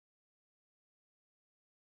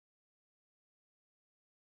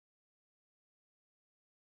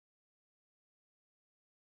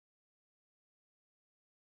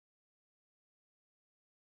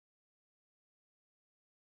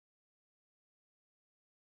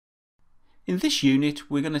In this unit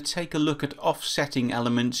we're going to take a look at offsetting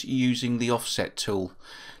elements using the offset tool.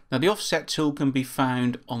 Now the offset tool can be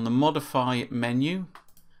found on the modify menu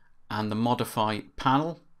and the modify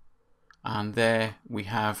panel, and there we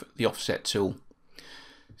have the offset tool.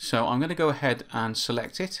 So I'm going to go ahead and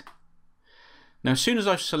select it. Now as soon as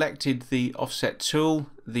I've selected the offset tool,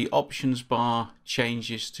 the options bar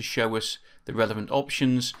changes to show us the relevant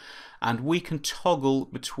options, and we can toggle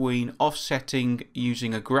between offsetting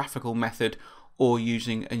using a graphical method or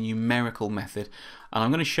using a numerical method, and I'm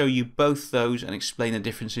going to show you both those and explain the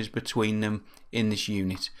differences between them in this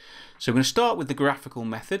unit. So I'm going to start with the graphical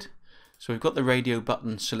method. So we've got the radio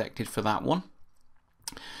button selected for that one.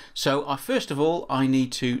 So first of all I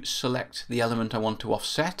need to select the element I want to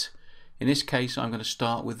offset. In this case I'm going to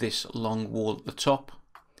start with this long wall at the top.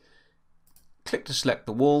 Click to select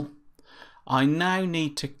the wall. I now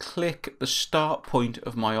need to click the start point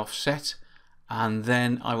of my offset, and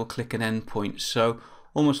then I will click an end point. So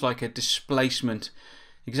almost like a displacement,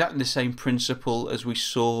 exactly the same principle as we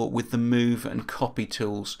saw with the move and copy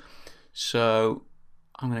tools. So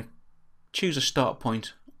I'm going to choose a start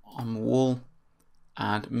point on the wall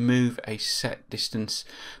and move a set distance.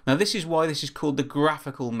 Now this is why this is called the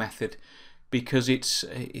graphical method, because it's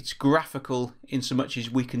graphical in so much as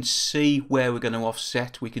we can see where we're going to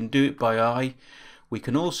offset. We can do it by eye. We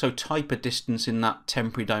can also type a distance in that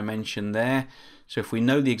temporary dimension there. So if we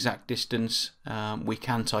know the exact distance, we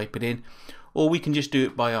can type it in, or we can just do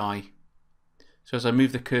it by eye. So as I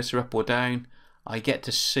move the cursor up or down, I get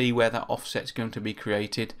to see where that offset is going to be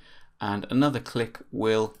created, and another click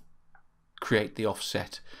will create the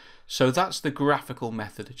offset. So that's the graphical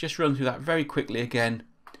method. Just run through that very quickly again.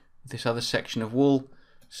 This other section of wall.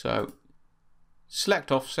 So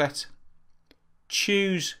select offset,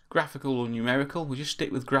 choose graphical or numerical. We'll just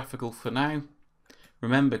stick with graphical for now.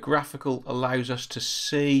 Remember, graphical allows us to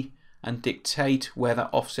see and dictate where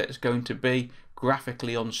that offset is going to be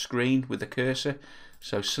graphically on screen with the cursor.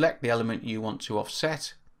 So select the element you want to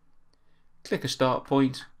offset, click a start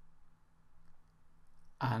point,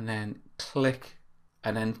 and then click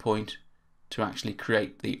an end point to actually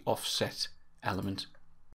create the offset element.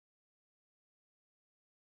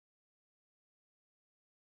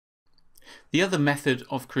 The other method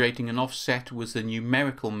of creating an offset was the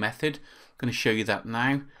numerical method. I'm going to show you that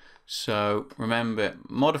now. So remember,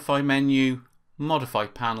 modify menu, modify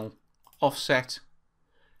panel, offset.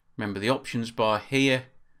 Remember the options bar here.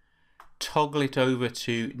 Toggle it over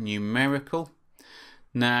to numerical.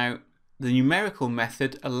 Now the numerical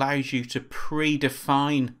method allows you to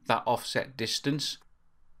predefine that offset distance.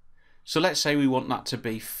 So let's say we want that to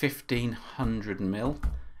be 1500 mil.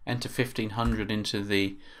 Enter 1500 into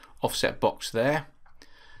the offset box there,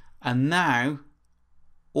 and now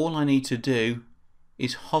all I need to do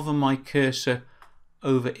is hover my cursor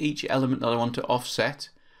over each element that I want to offset,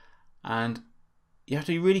 and you have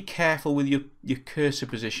to be really careful with your cursor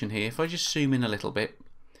position here. If I just zoom in a little bit,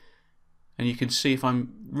 and you can see if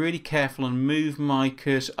I'm really careful and move my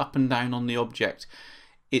cursor up and down on the object,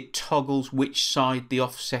 it toggles which side the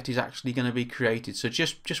offset is actually going to be created. So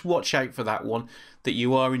just watch out for that one, that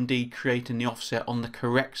you are indeed creating the offset on the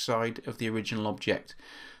correct side of the original object.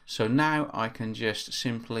 So now I can just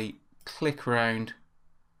simply click around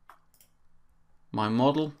my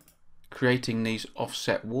model, creating these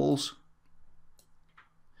offset walls.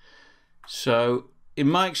 So in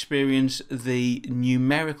my experience, the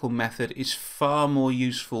numerical method is far more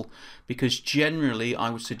useful, because generally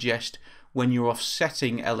I would suggest when you're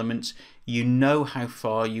offsetting elements, you know how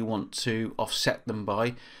far you want to offset them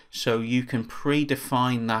by, so you can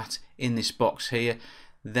predefine that in this box here.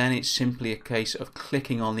 Then it's simply a case of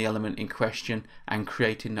clicking on the element in question and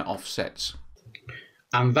creating the offsets.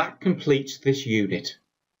 And that completes this unit.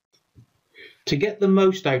 To get the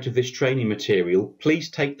most out of this training material, please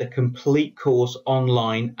take the complete course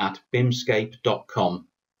online at bimscape.com.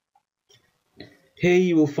 Here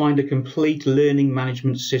you will find a complete learning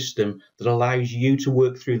management system that allows you to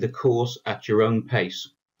work through the course at your own pace.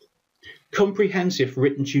 Comprehensive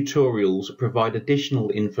written tutorials provide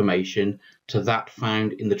additional information to that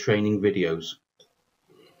found in the training videos.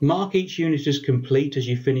 Mark each unit as complete as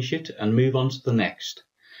you finish it and move on to the next.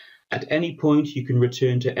 At any point you can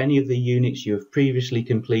return to any of the units you have previously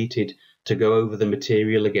completed to go over the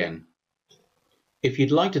material again. If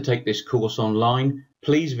you'd like to take this course online,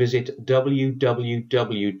 please visit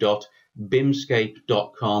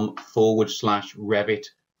www.bimscape.com/Revit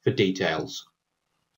for details.